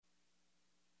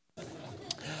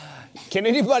Can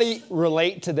anybody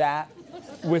relate to that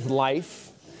with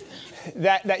life?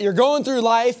 That you're going through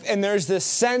life and there's this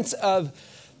sense of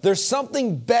there's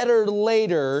something better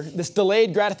later, this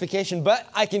delayed gratification, but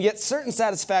I can get certain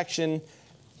satisfaction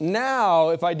now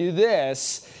if I do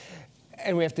this,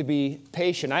 and we have to be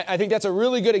patient. I think that's a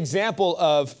really good example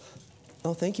of,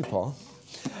 oh, thank you, Paul,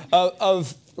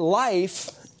 of life,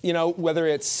 whether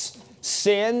it's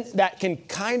sin that can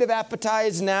kind of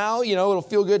appetize now, it'll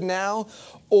feel good now,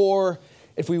 or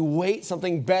if we wait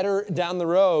something better down the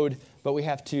road, but we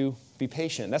have to be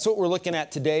patient. That's what we're looking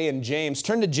at today in James.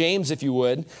 Turn to James if you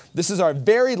would. This is our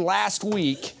very last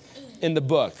week in the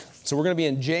book. So we're going to be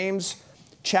in James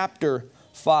chapter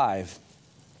 5.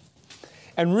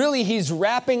 And really he's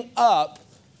wrapping up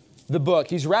the book.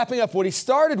 He's wrapping up what he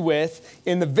started with.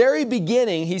 In the very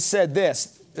beginning, he said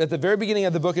this. At the very beginning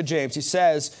of the book of James, he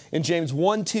says in James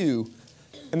 1:2,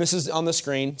 and this is on the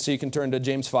screen, so you can turn to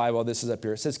James 5 while this is up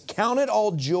here. It says, "Count it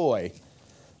all joy,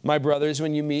 my brothers,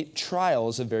 when you meet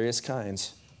trials of various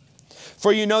kinds.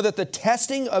 For you know that the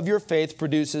testing of your faith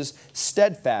produces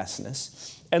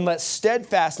steadfastness, and let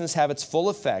steadfastness have its full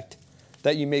effect,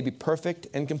 that you may be perfect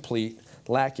and complete,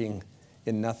 lacking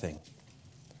in nothing."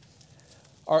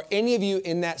 Are any of you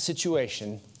in that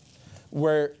situation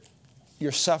where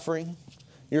you're suffering,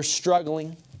 you're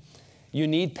struggling, you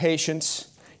need patience,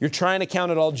 you're trying to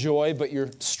count it all joy, but you're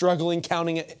struggling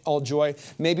counting it all joy?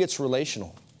 Maybe it's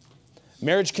relational.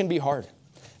 Marriage can be hard.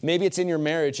 Maybe it's in your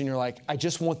marriage and you're like, I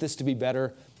just want this to be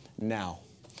better now.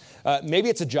 Maybe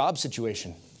it's a job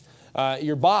situation.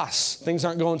 Your boss, things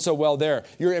aren't going so well there.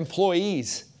 Your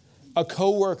employees, a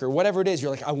coworker, whatever it is,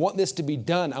 you're like, I want this to be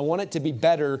done. I want it to be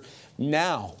better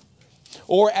now.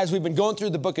 Or as we've been going through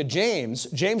the book of James,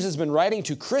 James has been writing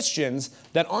to Christians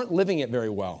that aren't living it very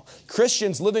well.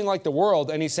 Christians living like the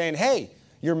world, and he's saying, hey,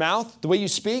 your mouth, the way you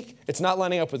speak, it's not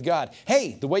lining up with God.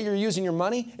 Hey, the way you're using your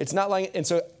money, it's not lining. And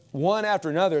so one after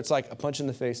another, it's like a punch in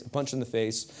the face, a punch in the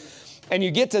face. And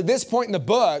you get to this point in the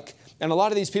book, and a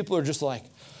lot of these people are just like,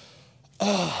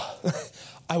 oh,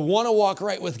 I want to walk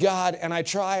right with God, and I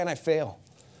try and I fail.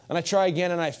 And I try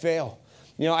again and I fail.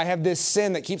 I have this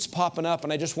sin that keeps popping up,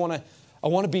 and I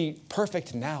want to be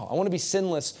perfect now. I want to be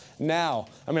sinless now.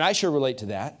 I mean, I sure relate to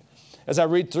that. As I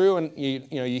read through and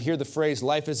you hear the phrase,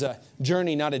 life is a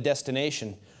journey, not a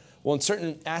destination. Well, in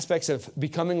certain aspects of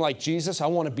becoming like Jesus, I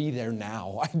want to be there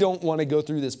now. I don't want to go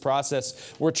through this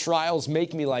process where trials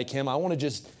make me like him. I want to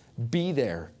just be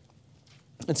there.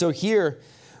 And so here,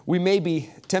 we may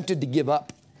be tempted to give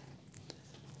up.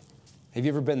 Have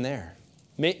you ever been there?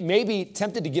 Maybe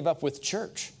tempted to give up with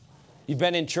church. You've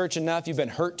been in church enough. You've been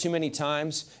hurt too many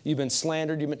times. You've been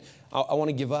slandered. I want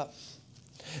to give up.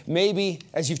 Maybe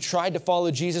as you've tried to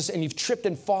follow Jesus and you've tripped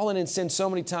and fallen in sin so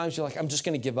many times, you're like, I'm just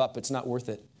going to give up. It's not worth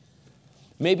it.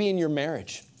 Maybe in your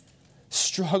marriage,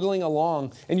 struggling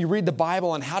along, and you read the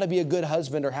Bible on how to be a good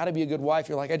husband or how to be a good wife.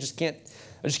 You're like, I just can't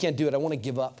do it. I want to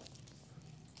give up.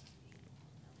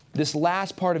 This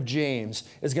last part of James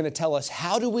is going to tell us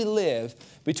how do we live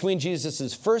between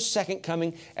Jesus' first, second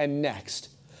coming and next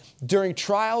during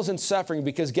trials and suffering,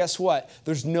 because guess what?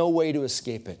 There's no way to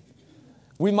escape it.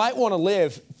 We might want to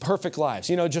live perfect lives.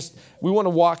 We want to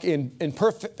walk in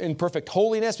perfect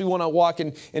holiness. We want to walk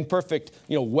in perfect,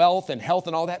 wealth and health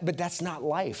and all that, but that's not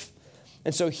life.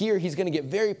 And so here he's going to get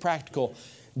very practical.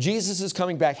 Jesus is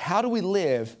coming back. How do we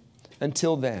live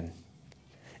until then?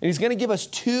 And he's going to give us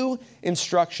 2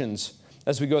 instructions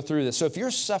as we go through this. So if you're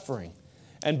suffering,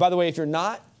 and by the way, if you're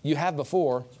not, you have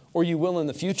before, or you will in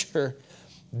the future,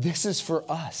 this is for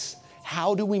us.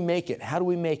 How do we make it? How do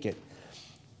we make it?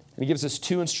 And he gives us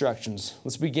 2 instructions.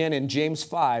 Let's begin in James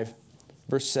 5,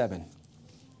 verse 7.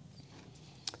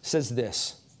 It says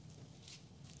this,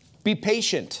 "Be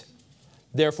patient,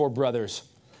 therefore, brothers,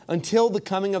 until the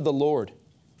coming of the Lord.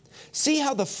 See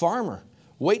how the farmer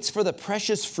waits for the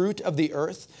precious fruit of the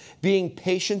earth, being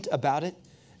patient about it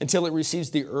until it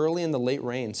receives the early and the late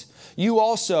rains. You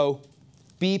also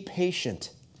be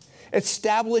patient.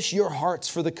 Establish your hearts,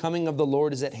 for the coming of the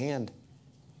Lord is at hand.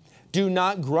 Do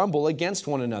not grumble against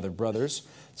one another, brothers,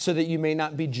 so that you may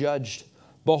not be judged.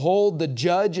 Behold, the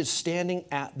judge is standing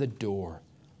at the door.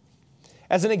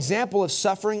 As an example of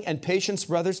suffering and patience,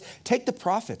 brothers, take the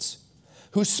prophets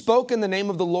who spoke in the name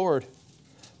of the Lord.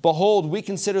 Behold, we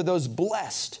consider those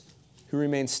blessed who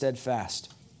remain steadfast.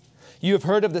 You have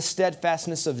heard of the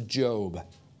steadfastness of Job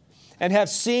and have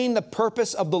seen the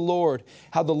purpose of the Lord,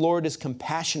 how the Lord is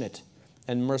compassionate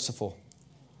and merciful.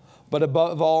 But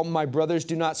above all, my brothers,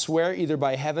 do not swear either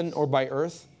by heaven or by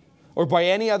earth or by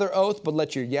any other oath, but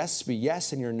let your yes be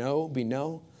yes and your no be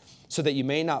no, so that you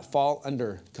may not fall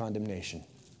under condemnation."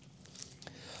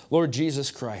 Lord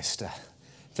Jesus Christ,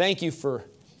 thank you for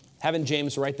having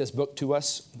James write this book to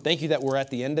us. Thank you that we're at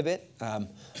the end of it. I'm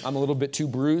a little bit too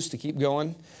bruised to keep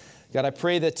going. God, I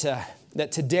pray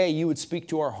that today you would speak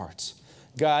to our hearts.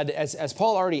 God, as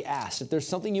Paul already asked, if there's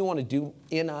something you want to do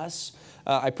in us,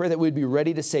 I pray that we'd be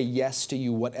ready to say yes to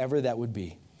you, whatever that would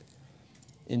be.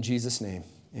 In Jesus' name,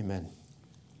 amen.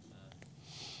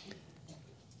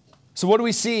 So what do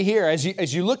we see here?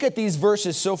 As you look at these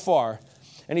verses so far,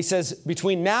 and he says,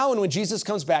 between now and when Jesus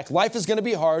comes back, life is going to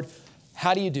be hard.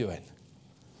 How do you do it?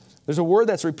 There's a word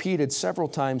that's repeated several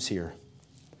times here.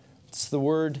 It's the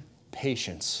word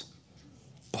patience.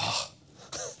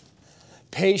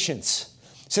 Patience.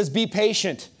 It says, be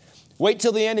patient. Wait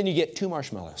till the end and you get 2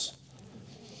 marshmallows.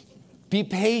 Be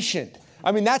patient.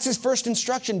 I mean, that's his first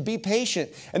instruction, be patient.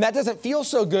 And that doesn't feel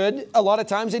so good a lot of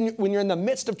times when you're in the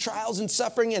midst of trials and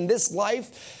suffering in this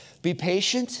life. Be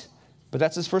patient. But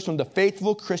that's his first one. The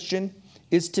faithful Christian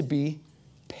is to be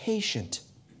patient.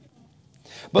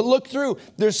 But look through,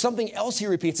 there's something else he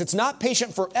repeats. It's not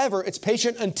patient forever, it's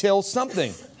patient until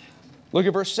something. Look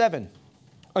at verse 7.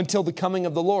 Until the coming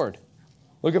of the Lord.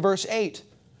 Look at verse 8.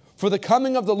 For the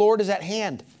coming of the Lord is at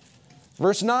hand.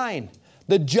 Verse 9.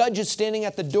 The judge is standing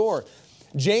at the door.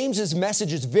 James's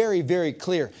message is very, very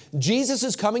clear. Jesus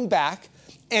is coming back,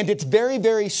 and it's very,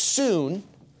 very soon.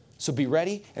 So be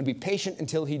ready and be patient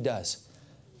until he does.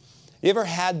 You ever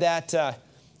had that,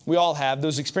 we all have,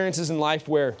 those experiences in life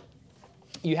where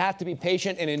you have to be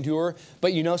patient and endure,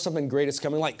 but you know something great is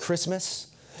coming, like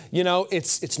Christmas. You know,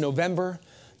 it's November.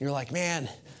 You're like, man,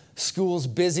 school's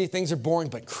busy, things are boring,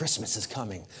 but Christmas is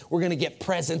coming. We're going to get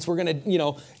presents. We're going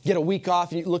to, get a week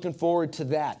off. Looking forward to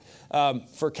that.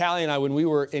 For Callie and I, when we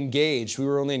were engaged, we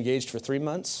were only engaged for 3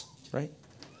 months, right?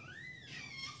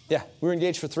 Yeah, we were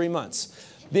engaged for 3 months.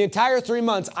 The entire 3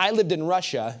 months, I lived in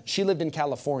Russia. She lived in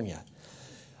California.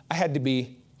 I had to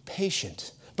be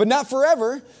patient. But not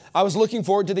forever. I was looking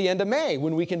forward to the end of May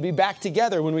when we can be back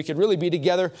together, when we could really be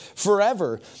together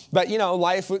forever. But,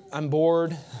 life, I'm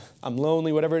bored, I'm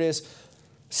lonely, whatever it is.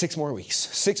 6 more weeks.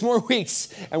 6 more weeks,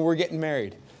 and we're getting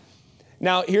married.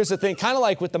 Now, here's the thing, kind of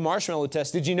like with the marshmallow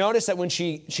test. Did you notice that when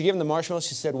she gave him the marshmallow,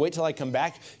 she said, wait till I come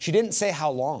back? She didn't say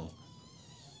how long.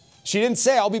 She didn't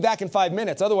say, I'll be back in 5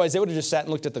 minutes. Otherwise, they would have just sat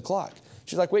and looked at the clock.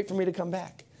 She's like, wait for me to come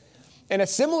back. In a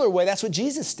similar way, that's what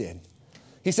Jesus did.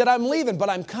 He said, I'm leaving, but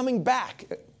I'm coming back.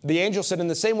 The angel said, in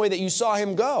the same way that you saw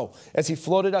him go as he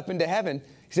floated up into heaven,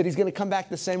 he said he's going to come back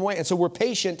the same way. And so we're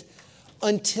patient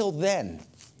until then,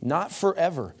 not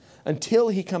forever, until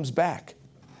he comes back.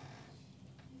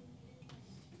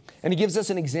 And he gives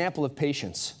us an example of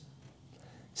patience.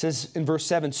 It says in verse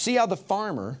 7, see how the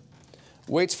farmer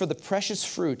waits for the precious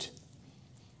fruit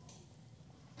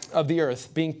of the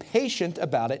earth, being patient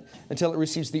about it until it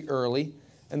receives the early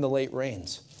and the late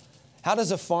rains. How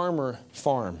does a farmer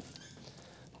farm?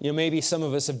 Maybe some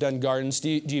of us have done gardens. Do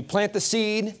you plant the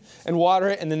seed and water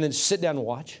it and then just sit down and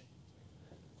watch?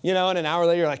 And an hour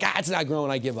later you're like, it's not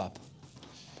growing, I give up.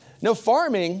 No,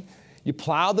 farming, you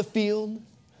plow the field,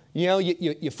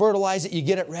 you fertilize it, you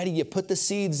get it ready, you put the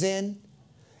seeds in.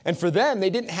 And for them,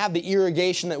 they didn't have the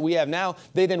irrigation that we have now.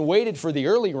 They then waited for the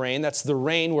early rain. That's the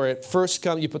rain where it first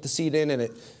comes, you put the seed in and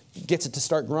it gets it to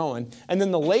start growing. And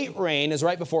then the late rain is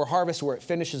right before harvest where it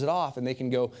finishes it off and they can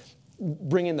go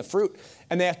bring in the fruit.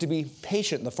 And they have to be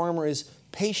patient. The farmer is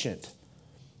patient.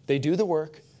 They do the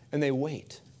work and they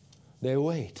wait. They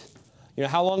wait.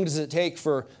 How long does it take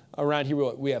for, around here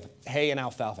we have hay and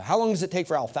alfalfa. How long does it take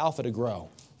for alfalfa to grow?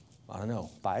 I don't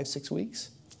know, 5-6 weeks?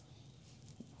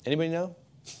 Anybody know?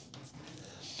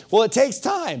 Well, it takes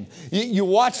time. You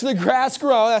watch the grass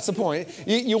grow, that's the point.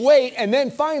 You wait, and then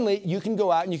finally, you can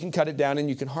go out and you can cut it down and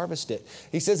you can harvest it.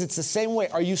 He says it's the same way.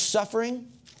 Are you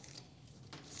suffering?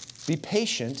 Be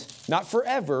patient, not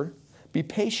forever. Be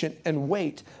patient and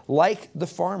wait like the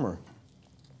farmer.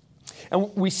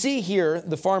 And we see here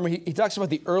the farmer, he talks about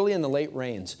the early and the late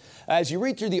rains. As you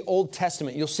read through the Old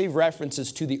Testament, you'll see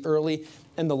references to the early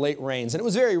and the late rains. And it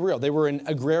was very real. They were an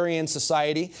agrarian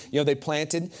society. They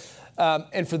planted.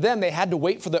 And for them, they had to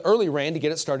wait for the early rain to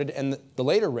get it started and the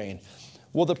later rain.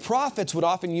 Well, the prophets would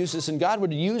often use this, and God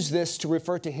would use this to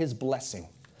refer to his blessing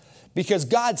because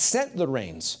God sent the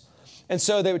rains. And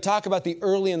so they would talk about the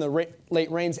early and the late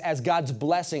rains as God's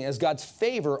blessing, as God's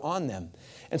favor on them.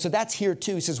 And so that's here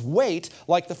too. He says, wait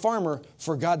like the farmer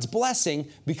for God's blessing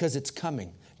because it's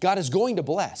coming. God is going to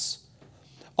bless.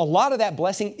 A lot of that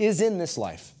blessing is in this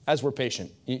life as we're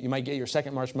patient. You might get your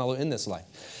second marshmallow in this life.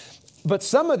 But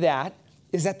some of that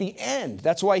is at the end.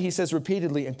 That's why he says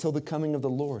repeatedly, until the coming of the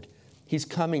Lord. He's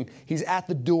coming. He's at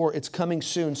the door. It's coming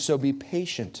soon, so be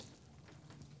patient.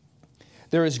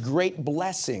 There is great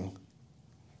blessing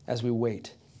as we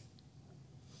wait.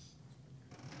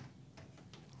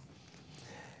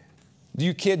 Do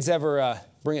you kids ever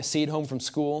bring a seed home from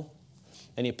school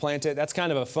and you plant it? That's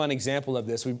kind of a fun example of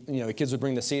this. The kids would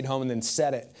bring the seed home and then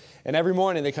set it. And every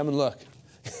morning they come and look.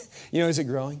 Is it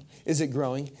growing? Is it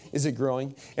growing? Is it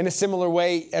growing? In a similar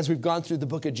way, as we've gone through the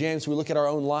book of James, we look at our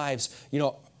own lives.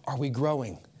 Are we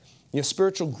growing?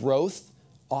 Spiritual growth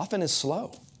often is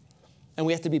slow. And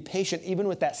we have to be patient even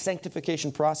with that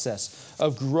sanctification process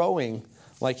of growing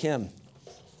like him.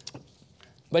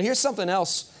 But here's something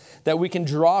else that we can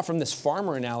draw from this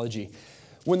farmer analogy.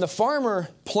 When the farmer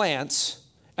plants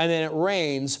and then it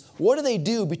rains, what do they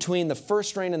do between the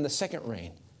first rain and the second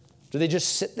rain? Do they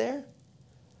just sit there?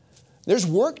 There's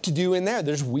work to do in there.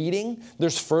 There's weeding,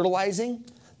 there's fertilizing,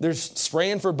 there's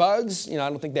spraying for bugs. I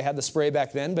don't think they had the spray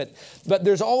back then, but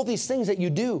there's all these things that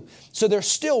you do. So they're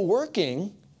still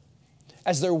working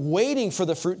as they're waiting for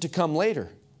the fruit to come later.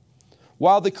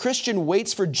 While the Christian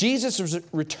waits for Jesus'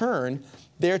 return,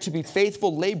 they are to be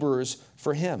faithful laborers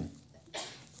for him.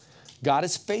 God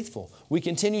is faithful. We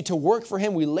continue to work for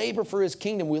him. We labor for his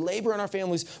kingdom. We labor in our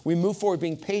families. We move forward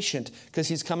being patient because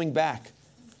he's coming back.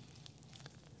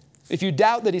 If you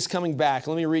doubt that he's coming back,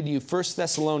 let me read you 1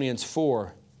 Thessalonians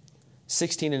 4,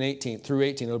 16 and 18 through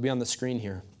 18. It'll be on the screen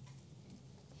here.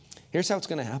 Here's how it's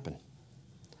going to happen.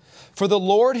 For the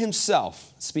Lord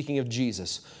himself, speaking of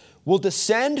Jesus, will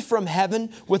descend from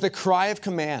heaven with a cry of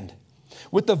command,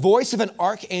 with the voice of an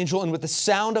archangel and with the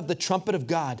sound of the trumpet of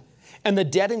God, and the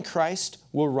dead in Christ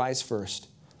will rise first.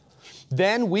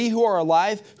 Then we who are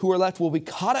alive, who are left, will be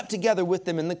caught up together with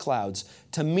them in the clouds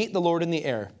to meet the Lord in the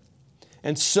air.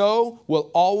 And so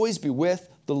will always be with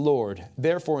the Lord.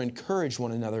 Therefore, encourage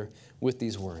one another with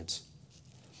these words.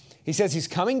 He says he's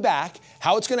coming back.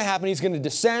 How it's going to happen, he's going to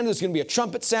descend. There's going to be a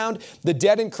trumpet sound. The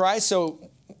dead in Christ, so,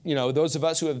 those of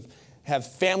us who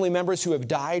have family members who have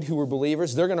died, who were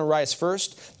believers, they're going to rise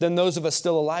first. Then those of us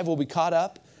still alive will be caught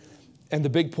up. And the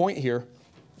big point here,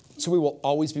 so we will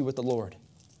always be with the Lord.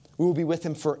 We will be with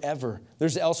him forever.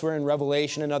 There's elsewhere in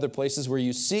Revelation and other places where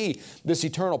you see this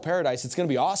eternal paradise. It's going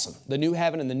to be awesome. The new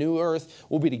heaven and the new earth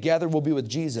will be together. We'll be with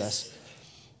Jesus.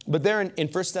 But there in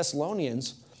 1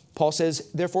 Thessalonians, Paul says,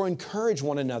 therefore encourage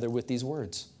one another with these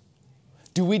words.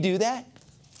 Do we do that?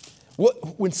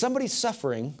 When somebody's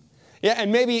suffering,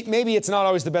 and maybe it's not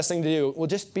always the best thing to do. Well,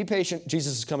 just be patient.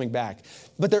 Jesus is coming back.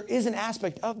 But there is an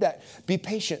aspect of that. Be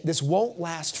patient. This won't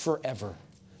last forever.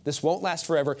 This won't last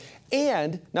forever.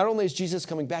 And not only is Jesus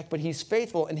coming back, but he's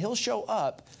faithful and he'll show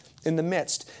up in the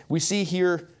midst. We see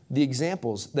here the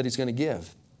examples that he's going to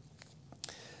give.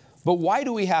 But why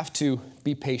do we have to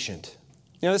be patient?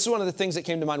 This is one of the things that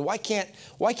came to mind. Why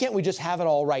can't we just have it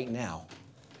all right now?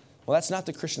 Well, that's not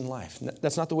the Christian life.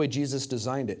 That's not the way Jesus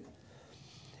designed it.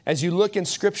 As you look in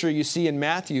Scripture, you see in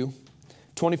Matthew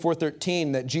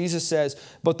 24:13 that Jesus says,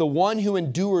 but the one who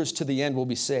endures to the end will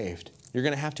be saved. You're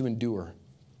going to have to endure.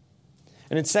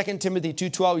 And in 2 Timothy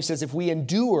 2:12, he says, if we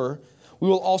endure, we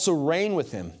will also reign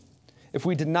with him. If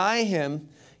we deny him,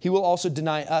 he will also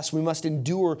deny us. We must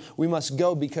endure. We must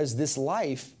go because this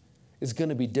life is going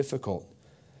to be difficult.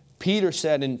 Peter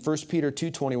said in 1 Peter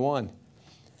 2:21,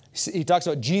 he talks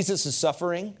about Jesus'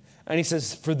 suffering, and he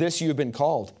says, for this you have been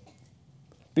called,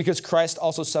 because Christ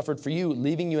also suffered for you,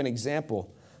 leaving you an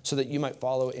example so that you might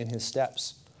follow in his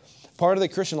steps. Part of the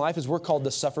Christian life is we're called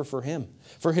to suffer for him,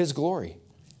 for his glory.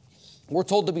 We're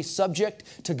told to be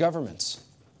subject to governments.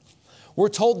 We're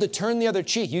told to turn the other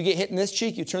cheek. You get hit in this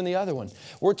cheek, you turn the other one.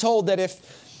 We're told that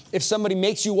if somebody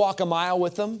makes you walk a mile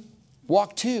with them,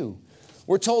 walk two.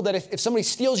 We're told that if somebody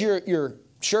steals your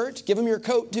shirt, give them your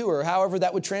coat too, or however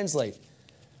that would translate.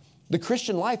 The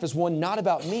Christian life is one not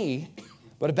about me,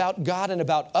 but about God and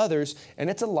about others, and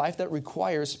it's a life that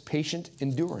requires patient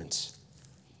endurance.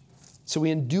 So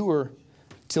we endure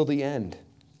till the end.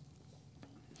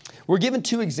 We're given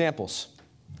two examples.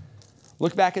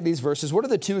 Look back at these verses. What are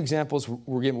the two examples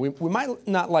we're given? We might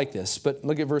not like this, but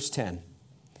look at verse 10.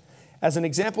 As an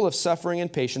example of suffering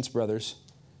and patience, brothers,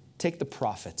 take the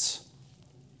prophets.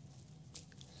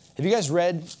 Have you guys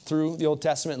read through the Old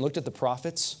Testament and looked at the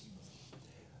prophets?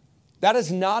 That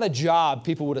is not a job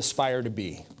people would aspire to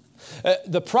be.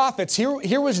 The prophets,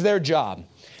 here was their job.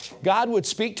 God would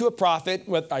speak to a prophet,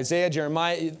 with Isaiah,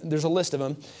 Jeremiah, there's a list of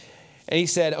them. And he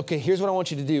said, okay, here's what I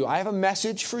want you to do. I have a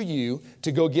message for you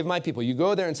to go give my people. You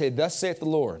go there and say, thus saith the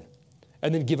Lord,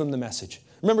 and then give them the message.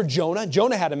 Remember Jonah?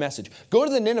 Jonah had a message. Go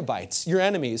to the Ninevites, your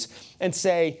enemies, and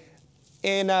say,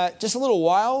 in just a little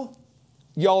while,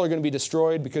 y'all are going to be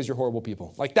destroyed because you're horrible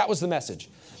people. Like that was the message.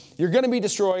 You're going to be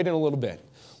destroyed in a little bit.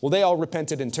 Well, they all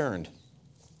repented and turned.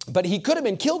 But he could have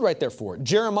been killed right there for it.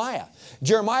 Jeremiah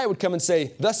would come and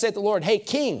say, thus saith the Lord, hey,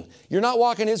 king, you're not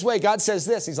walking his way. God says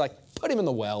this. He's like, put him in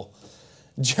the well.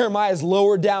 Jeremiah is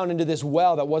lowered down into this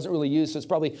well that wasn't really used, so it's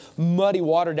probably muddy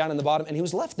water down in the bottom, and he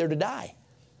was left there to die.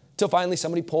 Until finally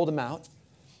somebody pulled him out.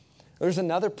 There's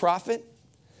another prophet,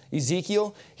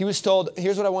 Ezekiel. He was told,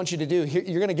 here's what I want you to do.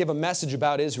 You're going to give a message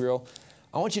about Israel.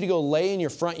 I want you to go lay in your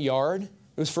front yard. It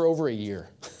was for over a year.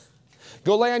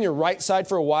 Go lay on your right side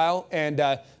for a while, and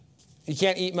you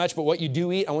can't eat much, but what you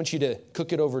do eat, I want you to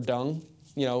cook it over dung.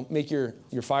 You know, make your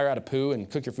fire out of poo and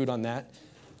cook your food on that.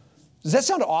 Does that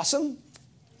sound awesome?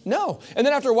 No. And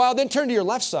then after a while, then turn to your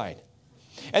left side.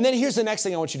 And then here's the next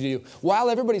thing I want you to do. While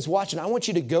everybody's watching, I want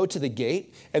you to go to the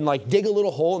gate and like dig a little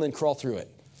hole and then crawl through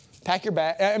it. Pack your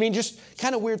bag. I mean, just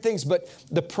kind of weird things. But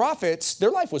the prophets,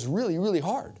 their life was really, really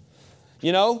hard.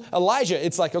 You know, Elijah,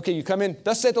 it's like, okay, you come in,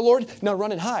 thus saith the Lord, now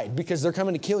run and hide because they're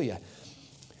coming to kill you.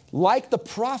 Like the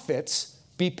prophets,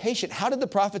 be patient. How did the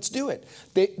prophets do it?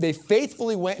 They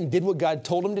faithfully went and did what God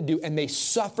told them to do, and they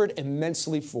suffered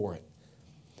immensely for it.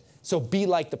 So be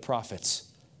like the prophets.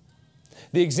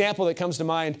 The example that comes to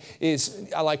mind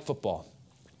is, I like football.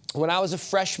 When I was a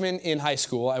freshman in high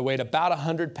school, I weighed about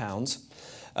 100 pounds,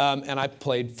 and I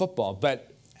played football. But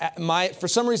for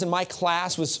some reason, my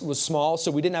class was small,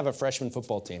 so we didn't have a freshman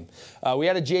football team. We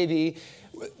had a JV,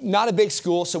 not a big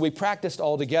school, so we practiced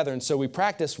all together, and so we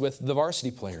practiced with the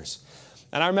varsity players.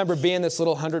 And I remember being this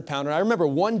little 100-pounder. I remember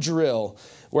one drill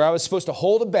where I was supposed to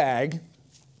hold a bag,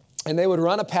 and they would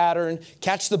run a pattern,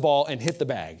 catch the ball, and hit the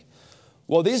bag.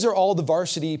 Well, these are all the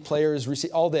varsity players,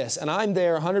 all this, and I'm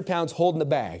there, 100 pounds, holding the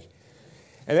bag.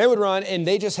 And they would run, and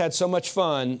they just had so much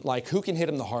fun, like who can hit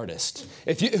him the hardest?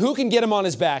 Who can get him on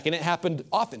his back? And it happened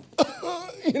often,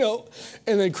 you know,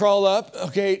 and then crawl up.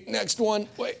 Okay, next one,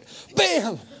 wait,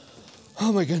 bam!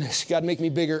 Oh my goodness, God make me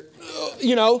bigger,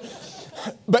 you know.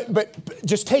 But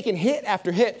just taking hit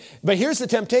after hit. But here's the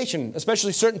temptation,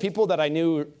 especially certain people that I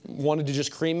knew wanted to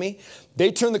just cream me.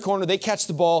 They turn the corner, they catch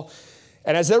the ball,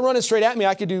 and as they're running straight at me,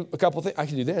 I could do a couple things. I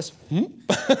could do this,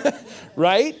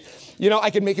 right? You know,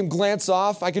 I could make him glance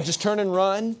off. I could just turn and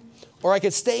run, or I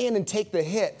could stay in and take the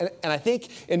hit. And I think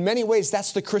in many ways,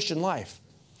 that's the Christian life.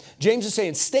 James is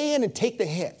saying, stay in and take the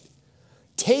hit.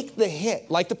 Take the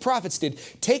hit, like the prophets did.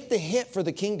 Take the hit for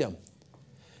the kingdom.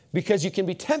 Because you can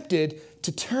be tempted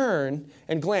to turn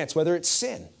and glance, whether it's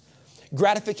sin,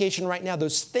 gratification right now,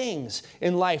 those things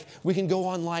in life. We can go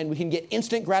online, we can get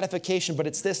instant gratification, but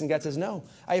it's this, and God says, no,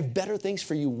 I have better things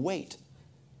for you. Wait.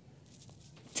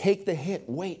 Take the hit,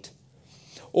 wait.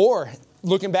 Or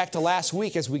looking back to last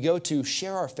week as we go to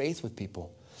share our faith with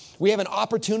people. We have an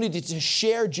opportunity to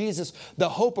share Jesus, the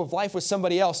hope of life, with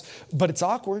somebody else, but it's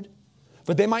awkward,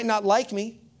 but they might not like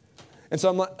me. And so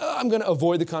I'm like, I'm going to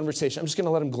avoid the conversation. I'm just going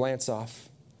to let them glance off.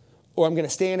 Or I'm going to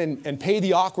stand and pay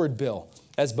the awkward bill,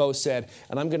 as Bo said,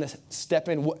 and I'm going to step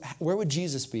in. Where would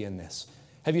Jesus be in this?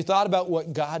 Have you thought about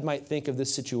what God might think of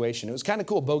this situation? It was kind of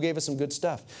cool. Bo gave us some good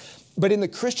stuff. But in the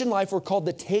Christian life, we're called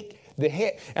to take the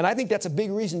hit. And I think that's a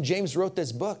big reason James wrote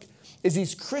this book, is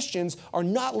these Christians are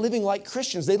not living like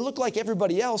Christians. They look like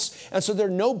everybody else, and so they're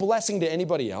no blessing to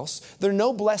anybody else. They're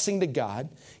no blessing to God.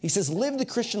 He says, live the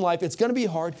Christian life. It's going to be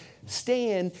hard.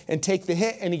 Stay in and take the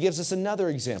hit. And he gives us another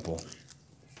example.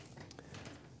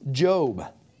 Job,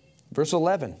 verse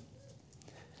 11.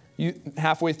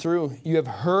 Halfway through, you have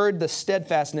heard the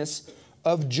steadfastness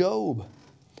of Job,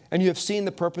 and you have seen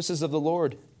the purposes of the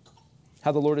Lord,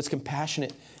 how the Lord is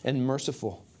compassionate and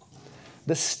merciful.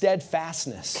 The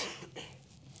steadfastness.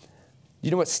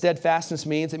 You know what steadfastness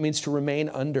means? It means to remain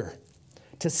under,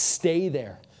 to stay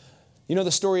there. You know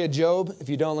the story of Job? If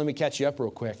you don't, let me catch you up real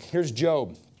quick. Here's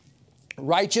Job.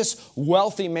 Righteous,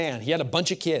 wealthy man. He had a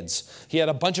bunch of kids. He had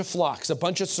a bunch of flocks, a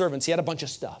bunch of servants. He had a bunch of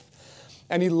stuff.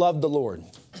 And he loved the Lord.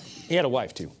 He had a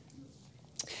wife too.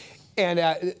 And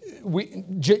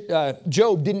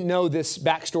Job didn't know this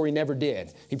backstory, never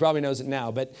did. He probably knows it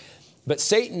now. But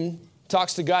Satan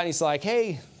talks to God and he's like,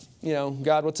 hey, you know,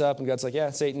 God, what's up? And God's like,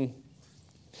 yeah, Satan.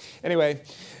 Anyway,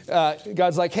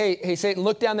 God's like, hey, Satan,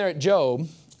 look down there at Job.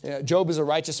 Job is a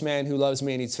righteous man who loves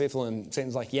me and he's faithful. And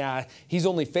Satan's like, yeah, he's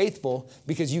only faithful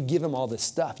because you give him all this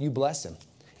stuff. You bless him.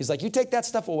 He's like, you take that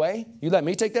stuff away. You let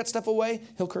me take that stuff away.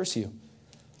 He'll curse you.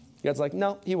 God's like,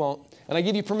 no, he won't. And I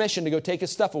give you permission to go take his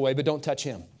stuff away, but don't touch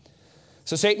him.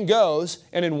 So Satan goes,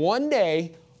 and in one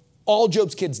day, all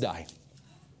Job's kids die.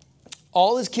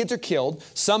 All his kids are killed,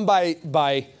 some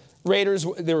by raiders.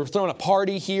 They were throwing a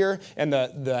party here, and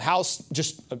the house,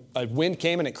 just a wind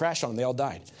came and it crashed on them. They all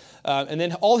died. And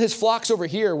then all his flocks over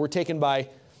here were taken by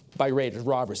raiders,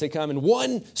 robbers. They come, and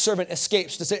one servant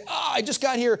escapes to say, I just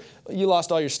got here. You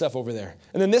lost all your stuff over there.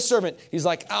 And then this servant, he's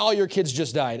like, all your kids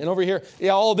just died. And over here,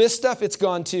 yeah, all this stuff, it's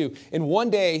gone too. In one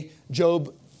day,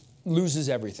 Job loses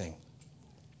everything.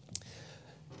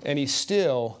 and he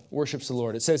still worships the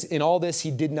Lord. It says, in all this,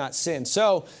 he did not sin.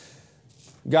 So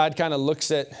God kind of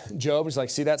looks at Job. He's like,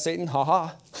 see that, Satan? Ha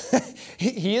ha.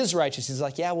 He is righteous. He's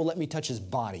like, yeah, well, let me touch his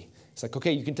body. He's like,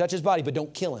 okay, you can touch his body, but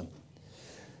don't kill him.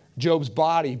 Job's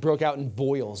body broke out in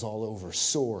boils all over,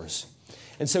 sores.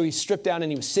 And so he stripped down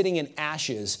and he was sitting in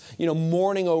ashes,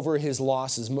 mourning over his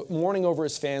losses, mourning over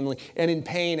his family, and in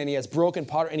pain, and he has broken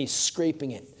pottery, and he's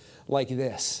scraping it like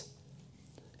this.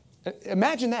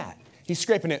 Imagine that. He's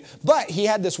scraping it. But he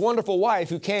had this wonderful wife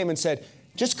who came and said,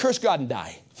 just curse God and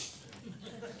die.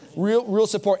 Real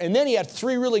support. And then he had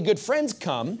 3 really good friends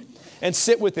come and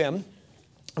sit with him.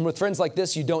 And with friends like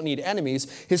this, you don't need enemies.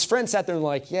 His friends sat there and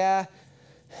like, yeah,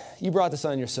 you brought this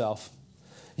on yourself.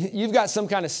 You've got some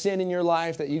kind of sin in your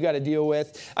life that you got to deal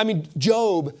with. I mean,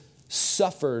 Job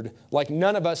suffered like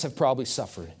none of us have probably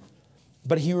suffered.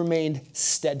 But he remained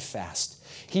steadfast.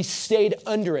 He stayed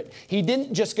under it. He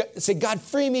didn't just say, God,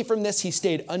 free me from this. He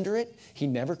stayed under it. He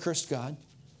never cursed God.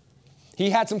 He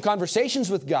had some conversations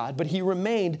with God, but he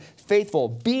remained faithful.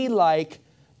 Be like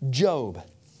Job.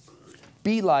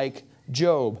 Be like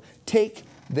Job. Take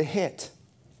the hit.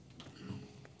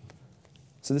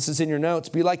 So this is in your notes.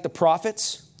 Be like the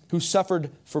prophets who suffered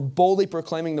for boldly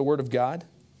proclaiming the word of God.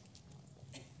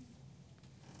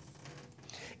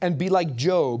 And be like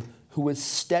Job, who was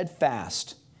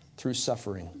steadfast through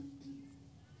suffering.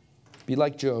 Be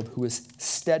like Job, who was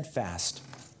steadfast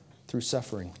through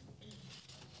suffering.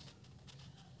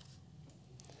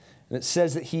 And it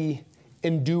says that he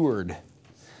endured.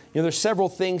 There's several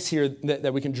things here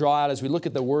that we can draw out as we look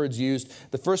at the words used.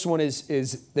 The first one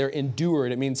is they're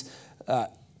endured. It means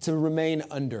to remain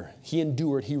under. He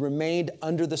endured. He remained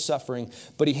under the suffering,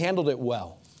 but he handled it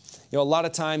well. A lot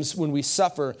of times when we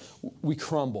suffer, we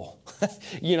crumble.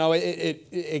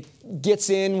 It gets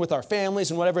in with our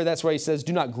families and whatever. That's why he says,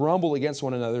 do not grumble against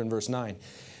one another in verse 9.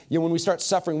 When we start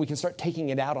suffering, we can start taking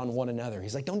it out on one another.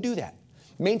 He's like, don't do that.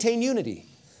 Maintain unity.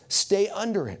 Stay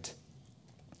under it.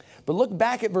 But look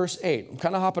back at verse 8. I'm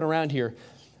kind of hopping around here.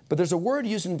 But there's a word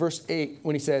used in verse 8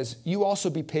 when he says, you also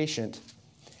be patient.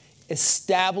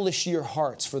 Establish your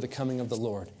hearts for the coming of the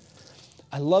Lord.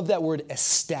 I love that word,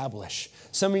 establish.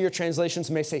 Some of your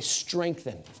translations may say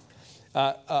strengthen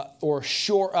or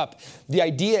shore up. The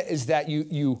idea is that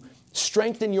you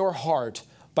strengthen your heart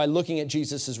by looking at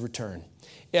Jesus' return.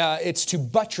 It's to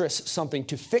buttress something,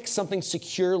 to fix something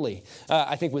securely.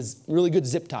 I think was really good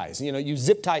zip ties. You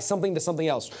zip tie something to something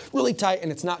else really tight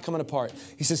and it's not coming apart.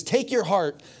 He says, take your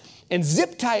heart and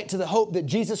zip tie it to the hope that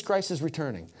Jesus Christ is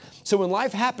returning. So when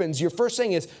life happens, your first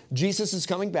thing is, Jesus is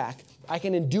coming back. I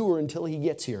can endure until he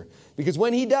gets here. Because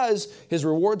when he does, his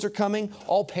rewards are coming.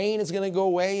 All pain is going to go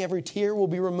away. Every tear will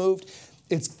be removed.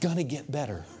 It's going to get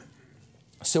better.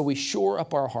 So we shore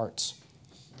up our hearts.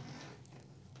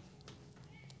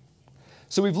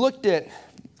 So we've looked at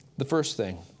the first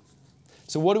thing.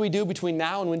 So what do we do between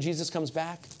now and when Jesus comes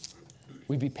back?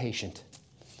 We be patient.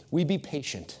 We be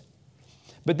patient.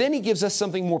 But then he gives us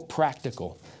something more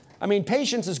practical. I mean,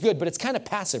 patience is good, but it's kind of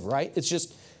passive, right? It's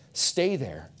just stay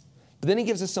there. But then he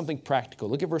gives us something practical.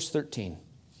 Look at verse 13.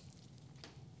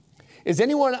 Is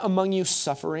anyone among you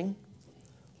suffering?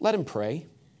 Let him pray.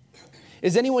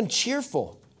 Is anyone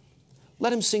cheerful?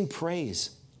 Let him sing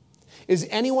praise. Is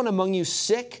anyone among you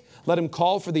sick? Let him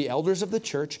call for the elders of the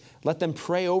church. Let them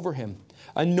pray over him,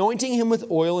 anointing him with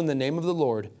oil in the name of the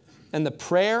Lord. And the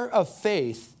prayer of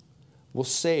faith will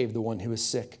save the one who is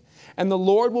sick. And the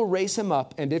Lord will raise him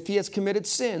up, and if he has committed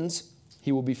sins,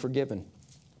 he will be forgiven.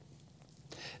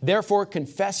 Therefore,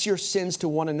 confess your sins to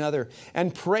one another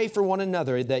and pray for one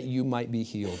another that you might be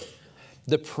healed.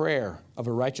 The prayer of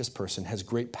a righteous person has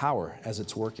great power as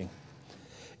it's working.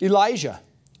 Elijah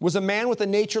was a man with a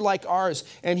nature like ours,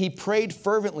 and he prayed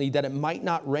fervently that it might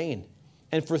not rain.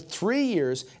 And for 3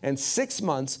 years and 6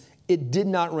 months, it did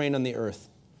not rain on the earth.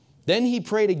 Then he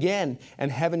prayed again,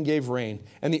 and heaven gave rain,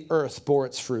 and the earth bore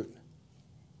its fruit.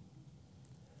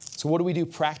 So what do we do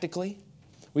practically?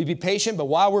 We be patient, but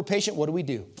while we're patient, what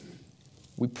do?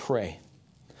 We pray.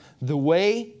 The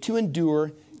way to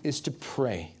endure is to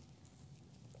pray.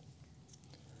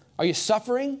 Are you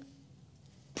suffering?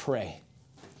 Pray.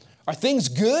 Are things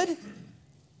good?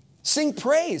 Sing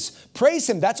praise. Praise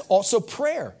him. That's also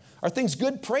prayer. Are things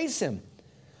good? Praise him.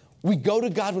 We go to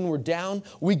God when we're down.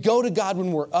 We go to God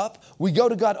when we're up. We go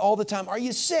to God all the time. Are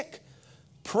you sick?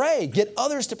 Pray. Get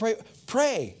others to pray.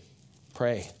 Pray.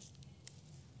 Pray.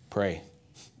 Pray.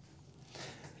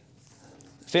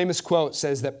 Famous quote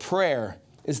says that prayer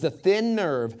is the thin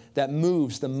nerve that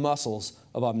moves the muscles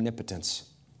of omnipotence.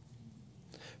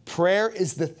 Prayer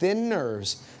is the thin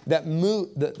nerve that moves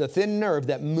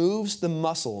the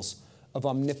muscles of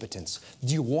omnipotence.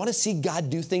 Do you want to see God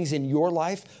do things in your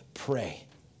life? Pray.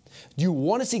 Do you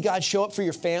want to see God show up for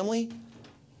your family?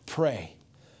 Pray.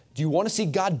 Do you want to see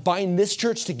God bind this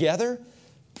church together?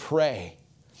 Pray.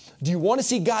 Do you want to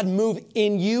see God move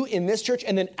in you, in this church,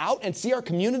 and then out and see our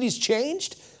communities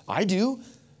changed? I do.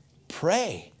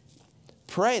 Pray.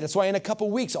 Pray. That's why in a couple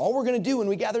weeks, all we're going to do when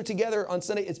we gather together on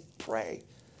Sunday is pray.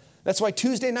 That's why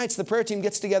Tuesday nights, the prayer team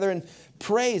gets together and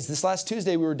prays. This last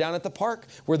Tuesday, we were down at the park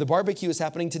where the barbecue is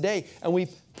happening today, and we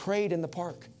prayed in the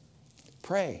park.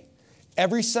 Pray.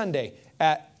 Every Sunday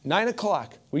at 9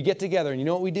 o'clock, we get together, and you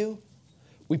know what we do?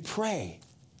 We pray.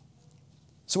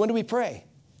 So when do we pray?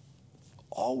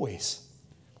 Always.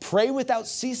 Pray without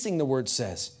ceasing, the word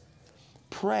says.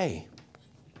 Pray.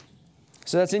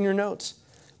 So that's in your notes.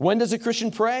 When does a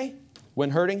Christian pray? When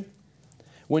hurting,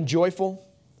 when joyful,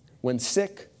 when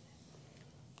sick.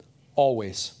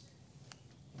 Always.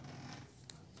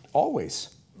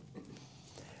 Always.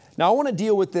 Now I want to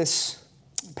deal with this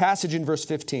passage in verse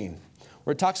 15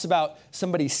 where it talks about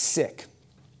somebody sick.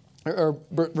 Or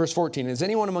verse 14, is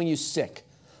anyone among you sick?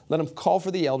 Let him call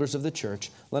for the elders of the church.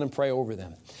 Let him pray over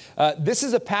them. This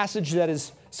is a passage that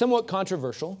is somewhat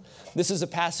controversial. This is a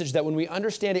passage that when we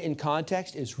understand it in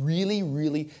context is really,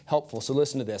 really helpful. So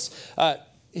listen to this.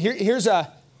 Here's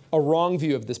a wrong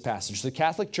view of this passage. The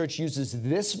Catholic Church uses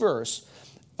this verse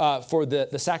for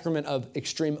the sacrament of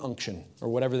extreme unction, or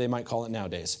whatever they might call it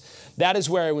nowadays. That is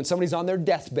where when somebody's on their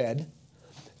deathbed,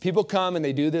 people come and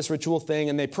they do this ritual thing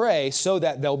and they pray so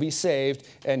that they'll be saved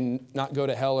and not go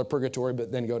to hell or purgatory,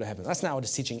 but then go to heaven. That's not what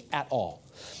it's teaching at all.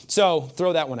 So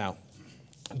throw that one out.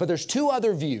 But there's two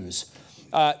other views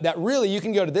that really you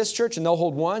can go to this church and they'll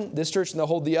hold one, this church and they'll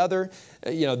hold the other.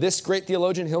 This great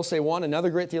theologian, he'll say one, another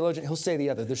great theologian, he'll say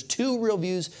the other. There's two real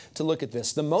views to look at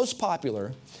this. The most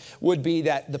popular would be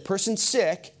that the person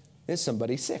sick is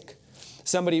somebody sick.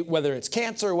 Somebody, whether it's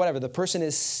cancer or whatever, the person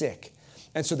is sick.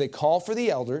 And so they call for the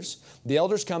elders. The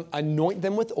elders come, anoint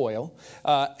them with oil,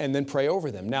 and then pray over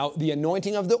them. Now, the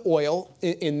anointing of the oil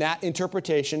in that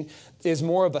interpretation is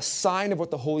more of a sign of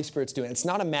what the Holy Spirit's doing. It's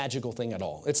not a magical thing at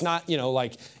all. It's not,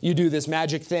 like you do this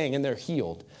magic thing and they're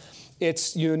healed.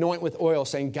 It's you anoint with oil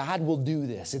saying, God will do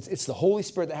this. It's the Holy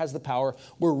Spirit that has the power.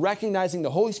 We're recognizing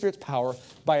the Holy Spirit's power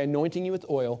by anointing you with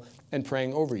oil and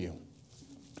praying over you.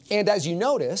 And as you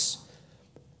notice,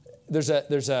 there's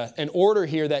an order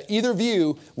here that either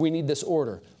view, we need this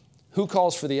order. Who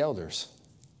calls for the elders?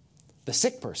 The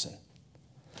sick person.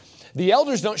 The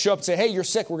elders don't show up and say, hey, you're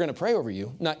sick, we're going to pray over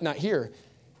you. Not here.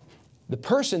 The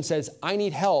person says, I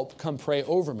need help, come pray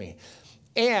over me.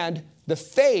 And the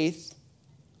faith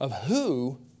of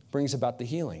who brings about the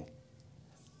healing?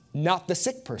 Not the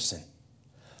sick person.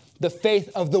 The faith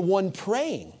of the one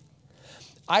praying.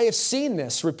 I have seen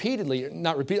this repeatedly,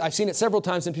 I've seen it several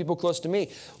times in people close to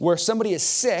me, where somebody is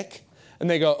sick and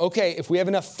they go, okay, if we have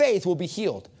enough faith, we'll be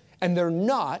healed. And they're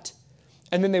not.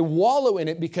 And then they wallow in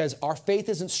it because our faith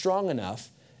isn't strong enough.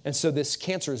 And so this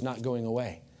cancer is not going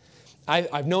away.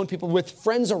 I've known people with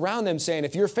friends around them saying,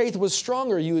 if your faith was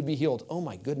stronger, you would be healed. Oh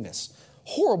my goodness.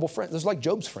 Horrible friends. Those are like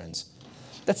Job's friends.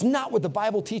 That's not what the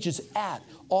Bible teaches at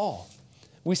all.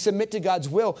 We submit to God's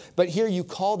will, but here you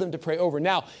call them to pray over.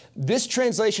 Now, this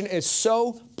translation is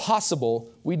so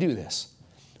possible we do this.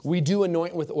 We do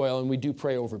anoint with oil and we do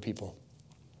pray over people.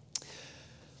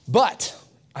 But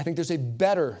I think there's a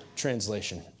better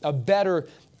translation, a better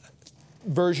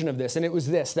version of this. And it was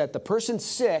this, that the person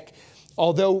sick,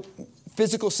 although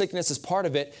physical sickness is part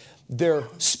of it, they're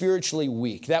spiritually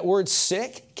weak. That word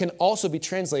sick can also be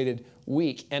translated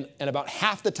weak. And about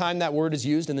half the time that word is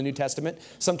used in the New Testament,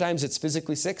 sometimes it's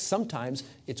physically sick, sometimes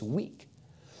it's weak.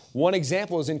 One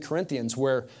example is in Corinthians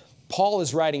where Paul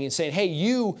is writing and saying, hey,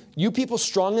 you people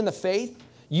strong in the faith,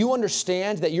 you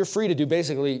understand that you're free to do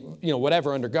basically,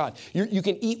 whatever under God. You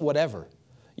can eat whatever.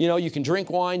 You can drink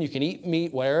wine, you can eat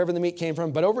meat, wherever the meat came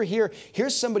from. But over here,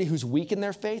 here's somebody who's weak in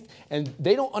their faith, and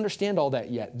they don't understand all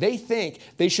that yet. They think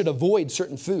they should avoid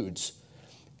certain foods.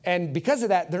 And because of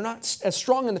that, they're not as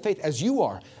strong in the faith as you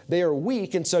are. They are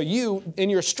weak, and so you,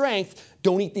 in your strength,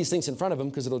 don't eat these things in front of them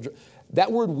because it'll...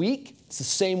 That word weak, it's the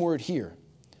same word here,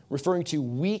 referring to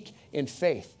weak in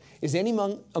faith. Is any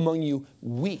among you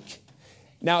weak?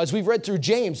 Now, as we've read through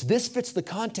James, this fits the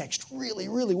context really,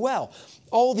 really well.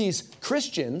 All these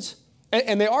Christians,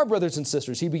 and they are brothers and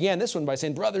sisters. He began this one by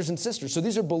saying brothers and sisters. So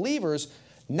these are believers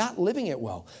not living it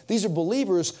well. These are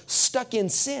believers stuck in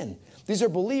sin. These are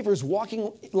believers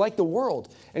walking like the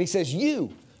world. And he says,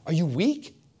 are you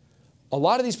weak? A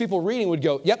lot of these people reading would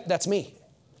go, yep, that's me.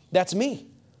 That's me.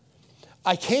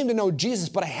 I came to know Jesus,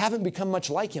 but I haven't become much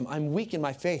like him. I'm weak in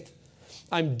my faith.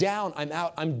 I'm down, I'm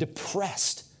out, I'm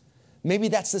depressed. Maybe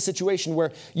that's the situation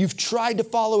where you've tried to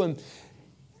follow him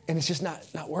and it's just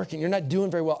not working. You're not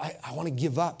doing very well. I want to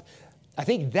give up. I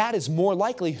think that is more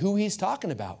likely who he's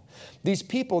talking about. These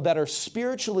people that are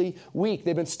spiritually weak,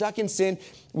 they've been stuck in sin,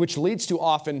 which leads to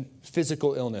often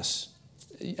physical illness.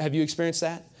 Have you experienced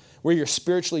that? Where you're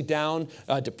spiritually down,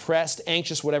 depressed,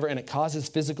 anxious, whatever, and it causes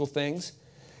physical things.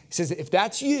 He says, if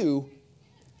that's you,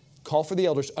 call for the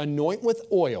elders, anoint with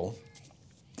oil.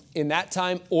 In that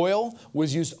time, oil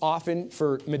was used often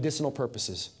for medicinal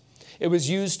purposes. It was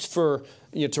used for,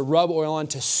 to rub oil on,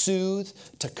 to soothe,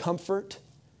 to comfort.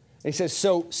 And he says,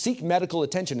 so seek medical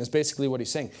attention is basically what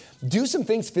he's saying. Do some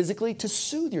things physically to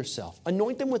soothe yourself.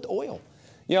 Anoint them with oil.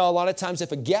 A lot of times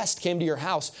if a guest came to your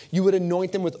house, you would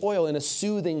anoint them with oil in a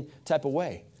soothing type of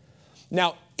way.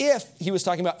 Now, if he was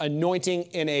talking about anointing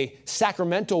in a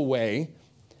sacramental way,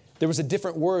 there was a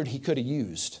different word he could have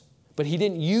used. But he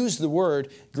didn't use the word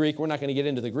Greek. We're not going to get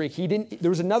into the Greek. There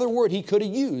was another word he could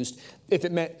have used if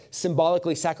it meant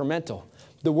symbolically sacramental.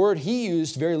 The word he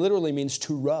used very literally means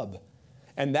to rub.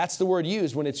 And that's the word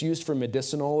used when it's used for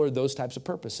medicinal or those types of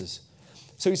purposes.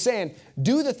 So he's saying,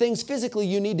 do the things physically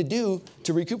you need to do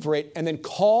to recuperate and then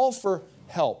call for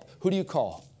help. Who do you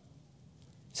call?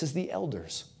 He says the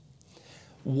elders.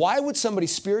 Why would somebody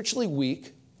spiritually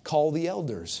weak call the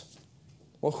elders?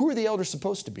 Well, who are the elders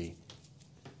supposed to be?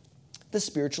 The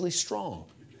spiritually strong.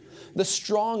 The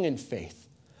strong in faith.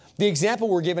 The example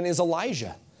we're given is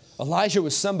Elijah. Elijah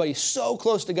was somebody so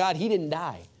close to God, he didn't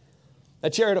die. A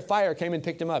chariot of fire came and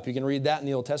picked him up. You can read that in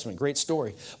the Old Testament. Great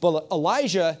story. But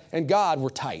Elijah and God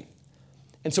were tight.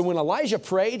 And so when Elijah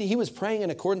prayed, he was praying in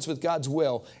accordance with God's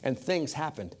will, and things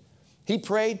happened. He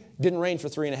prayed, didn't rain for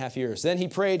 3.5 years. Then he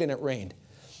prayed, and it rained.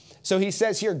 So he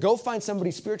says here, go find somebody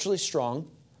spiritually strong,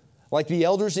 like the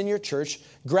elders in your church.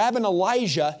 Grab an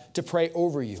Elijah to pray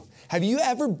over you. Have you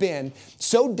ever been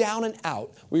so down and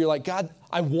out where you're like, God,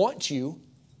 I want you.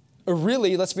 Or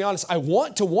really, let's be honest, I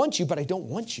want you, but I don't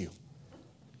want you.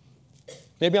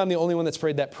 Maybe I'm the only one that's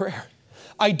prayed that prayer.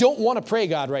 I don't want to pray,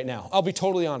 God, right now. I'll be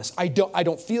totally honest. I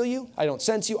don't feel you. I don't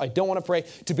sense you. I don't want to pray.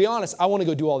 To be honest, I want to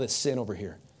go do all this sin over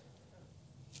here.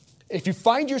 If you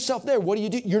find yourself there, what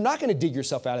do? You're not going to dig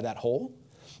yourself out of that hole.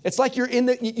 It's like you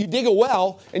dig a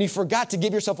well and you forgot to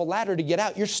give yourself a ladder to get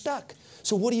out. You're stuck.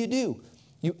 So what do?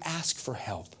 You ask for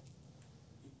help.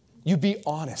 You be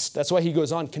honest. That's why he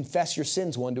goes on, confess your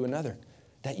sins one to another,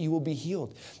 that you will be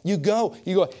healed. You go,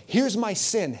 here's my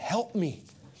sin, help me.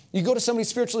 You go to somebody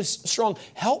spiritually strong,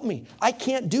 help me. I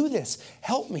can't do this,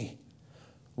 help me.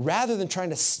 Rather than trying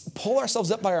to pull ourselves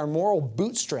up by our moral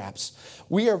bootstraps,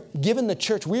 we are given the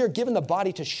church, we are given the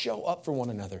body to show up for one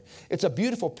another. It's a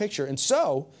beautiful picture. And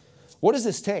so, what does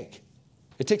this take?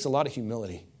 It takes a lot of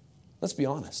humility. Let's be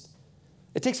honest.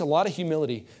 It takes a lot of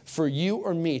humility for you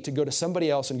or me to go to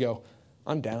somebody else and go,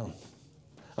 I'm down.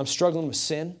 I'm struggling with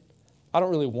sin. I don't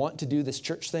really want to do this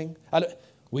church thing.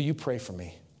 Will you pray for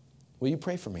me? Will you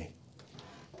pray for me?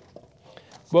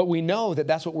 But we know that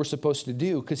that's what we're supposed to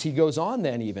do because he goes on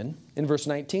then even in verse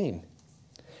 19.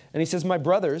 And he says, my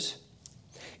brothers,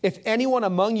 if anyone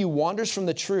among you wanders from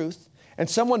the truth and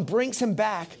someone brings him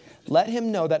back, let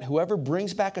him know that whoever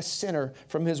brings back a sinner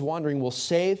from his wandering will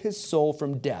save his soul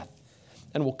from death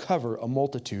and will cover a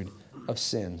multitude of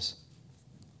sins.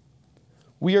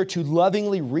 We are to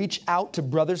lovingly reach out to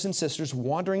brothers and sisters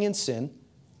wandering in sin,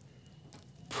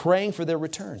 praying for their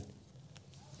return.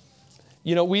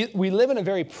 We live in a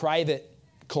very private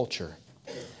culture.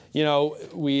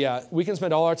 We can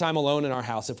spend all our time alone in our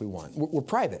house if we want. We're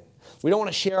private. We don't want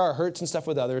to share our hurts and stuff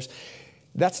with others.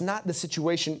 That's not the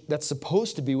situation that's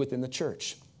supposed to be within the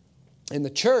church. In the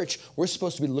church, we're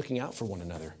supposed to be looking out for one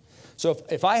another. So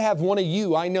if I have one of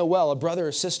you I know well, a brother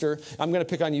or sister, I'm going to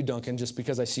pick on you, Duncan, just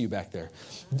because I see you back there.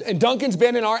 And Duncan's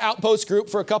been in our Outpost group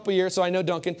for a couple of years, so I know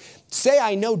Duncan. Say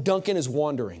I know Duncan is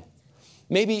wandering.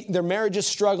 Maybe their marriage is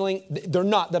struggling. They're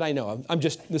not that I know of.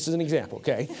 This is an example,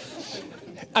 okay?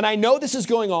 And I know this is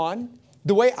going on.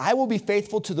 The way I will be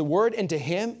faithful to the word and to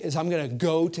him is I'm going to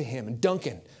go to him. And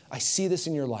Duncan, I see this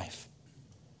in your life.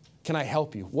 Can I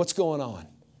help you? What's going on?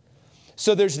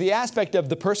 So there's the aspect of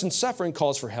the person suffering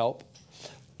calls for help.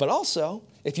 But also,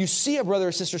 if you see a brother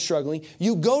or sister struggling,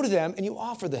 you go to them and you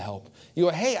offer the help. You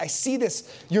go, hey, I see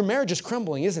this. Your marriage is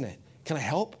crumbling, isn't it? Can I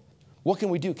help? What can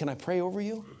we do? Can I pray over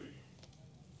you?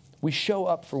 We show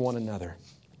up for one another.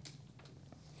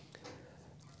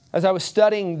 As I was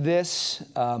studying this,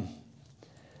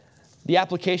 the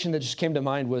application that just came to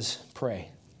mind was pray.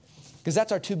 Because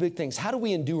that's our two big things. How do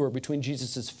we endure between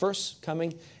Jesus' first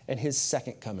coming and his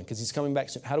second coming? Because he's coming back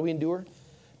soon. How do we endure?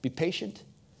 Be patient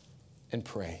and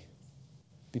pray.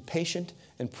 Be patient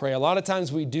and pray. A lot of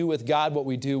times we do with God what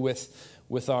we do with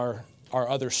with our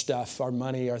other stuff, our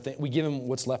money, our thing. We give him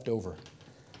what's left over.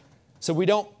 So we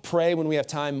don't pray when we have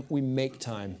time, we make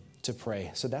time to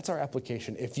pray. So that's our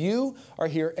application. If you are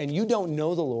here and you don't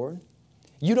know the Lord,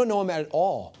 you don't know him at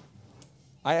all,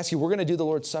 I ask you, we're going to do the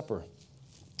Lord's Supper.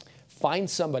 Find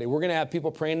somebody. We're going to have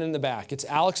people praying in the back. It's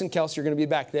Alex and Kelsey are going to be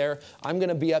back there. I'm going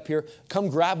to be up here. Come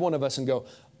grab one of us and go,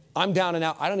 I'm down and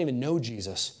out. I don't even know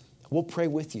Jesus. We'll pray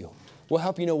with you. We'll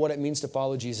help you know what it means to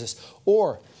follow Jesus.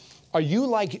 Or are you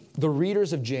like the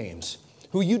readers of James,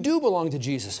 who you do belong to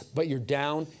Jesus, but you're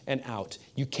down and out?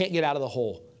 You can't get out of the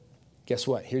hole. Guess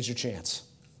what? Here's your chance.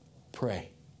 Pray.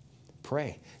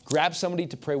 Pray. Grab somebody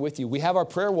to pray with you. We have our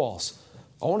prayer walls.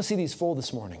 I want to see these full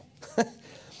this morning.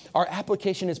 Our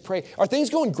application is pray. Are things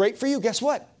going great for you? Guess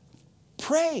what?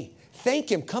 Pray. Thank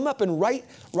him. Come up and write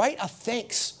a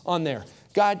thanks on there.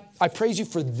 God, I praise you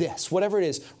for this, whatever it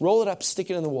is. Roll it up, stick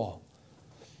it in the wall.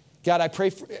 God, I pray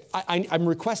for, I'm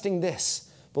requesting this,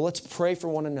 but let's pray for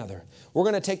one another. We're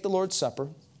going to take the Lord's Supper.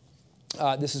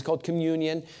 This is called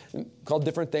communion, called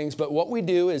different things. But what we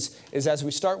do is as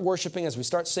we start worshiping, as we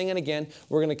start singing again,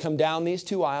 we're going to come down these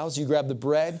two aisles. You grab the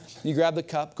bread, you grab the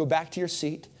cup, go back to your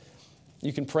seat.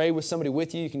 You can pray with somebody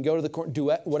with you. You can go to the court, do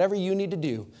whatever you need to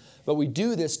do. But we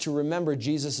do this to remember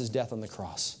Jesus' death on the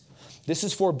cross. This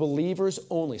is for believers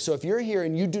only. So if you're here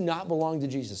and you do not belong to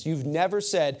Jesus, you've never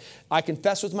said, I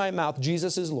confess with my mouth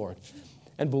Jesus is Lord,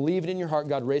 and believe it in your heart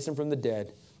God raised him from the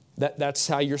dead, that's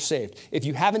how you're saved. If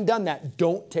you haven't done that,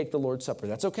 don't take the Lord's Supper.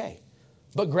 That's okay.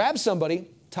 But grab somebody,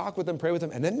 talk with them, pray with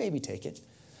them, and then maybe take it.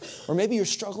 Or maybe you're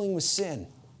struggling with sin.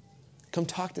 Come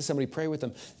talk to somebody, pray with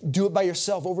them. Do it by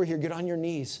yourself over here. Get on your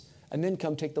knees. And then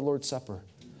come take the Lord's Supper.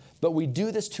 But we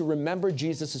do this to remember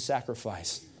Jesus'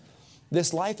 sacrifice.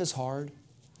 This life is hard.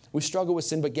 We struggle with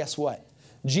sin, but guess what?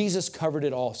 Jesus covered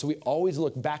it all. So we always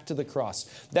look back to the cross.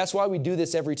 That's why we do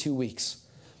this every 2 weeks.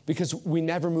 Because we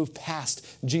never move past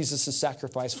Jesus'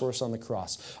 sacrifice for us on the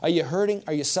cross. Are you hurting?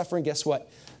 Are you suffering? Guess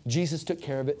what? Jesus took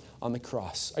care of it on the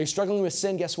cross. Are you struggling with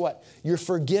sin? Guess what? You're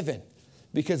forgiven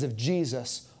because of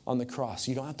Jesus on the cross.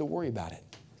 You don't have to worry about it.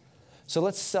 So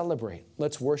let's celebrate.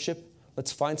 Let's worship.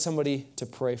 Let's find somebody to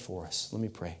pray for us. Let me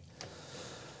pray.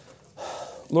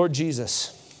 Lord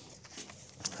Jesus,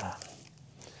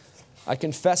 I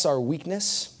confess our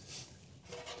weakness.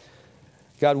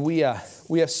 God, we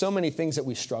have so many things that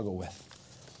we struggle with.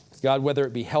 God, whether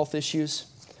it be health issues,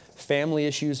 family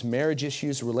issues, marriage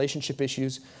issues, relationship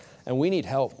issues, and we need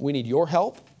help. We need your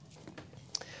help,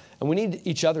 and we need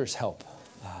each other's help.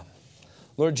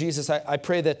 Lord Jesus, I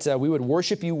pray that we would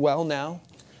worship you well now.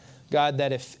 God,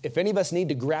 that if any of us need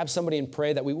to grab somebody and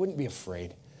pray, that we wouldn't be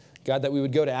afraid. God, that we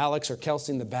would go to Alex or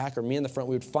Kelsey in the back or me in the front.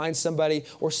 We would find somebody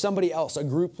or somebody else, a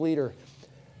group leader,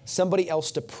 somebody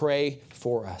else to pray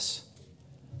for us.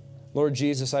 Lord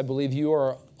Jesus, I believe you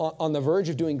are on the verge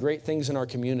of doing great things in our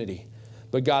community.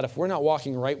 But God, if we're not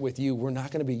walking right with you, we're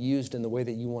not going to be used in the way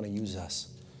that you want to use us.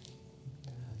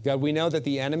 God, we know that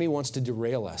the enemy wants to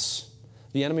derail us.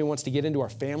 The enemy wants to get into our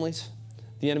families.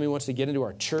 The enemy wants to get into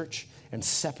our church and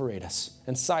separate us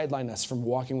and sideline us from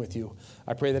walking with you.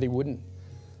 I pray that he wouldn't.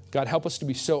 God, help us to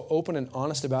be so open and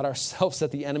honest about ourselves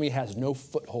that the enemy has no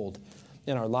foothold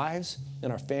in our lives,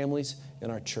 in our families, in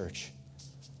our church.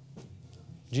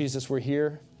 Jesus, we're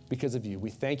here because of you. We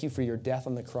thank you for your death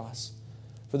on the cross,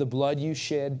 for the blood you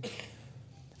shed,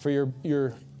 for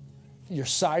your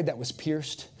side that was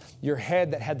pierced, your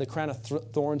head that had the crown of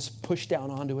thorns pushed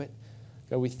down onto it.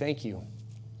 God, we thank you.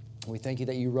 We thank you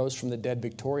that you rose from the dead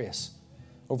victorious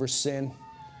over sin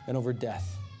and over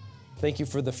death. Thank you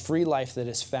for the free life that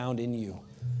is found in you.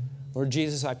 Lord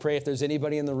Jesus, I pray if there's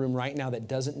anybody in the room right now that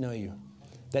doesn't know you,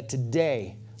 that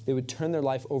today they would turn their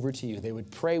life over to you. They would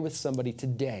pray with somebody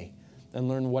today and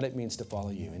learn what it means to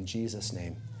follow you. In Jesus'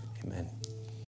 name, amen.